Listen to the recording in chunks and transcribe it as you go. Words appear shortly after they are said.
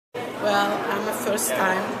Well, I'm a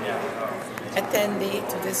first-time attendee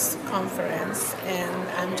to this conference, and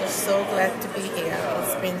I'm just so glad to be here.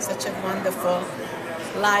 It's been such a wonderful,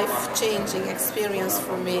 life-changing experience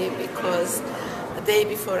for me because the day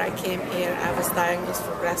before I came here, I was diagnosed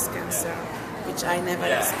for breast cancer, which I never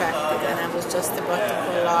expected, and I was just about to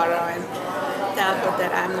call Laura and tell her that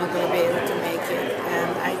I'm not going to be able to make it.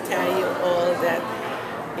 And I tell you all that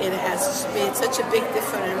it has made such a big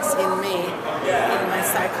difference in me, in my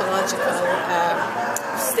psychological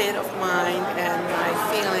state of mind and my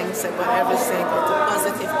feelings about everything, with the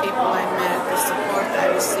positive people I met, the support I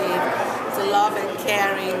received, the love and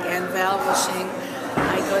caring and well-wishing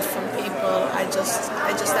I got from people. I just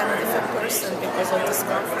am a different person because of this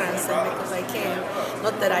conference and because I came.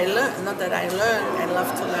 Not that I learned, I love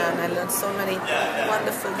to learn. I learned so many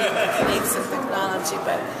wonderful new techniques and technology,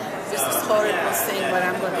 but this horrible thing what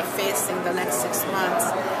I'm going to be facing the next 6 months,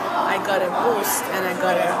 I got a boost and I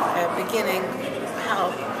got a beginning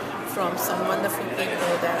help from some wonderful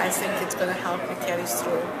people that I think it's going to help me carry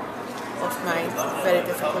through of my very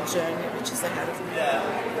difficult journey which is ahead of me.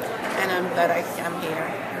 And I'm glad I am here,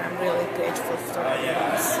 and I'm really grateful for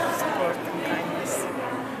everyone's support and kindness.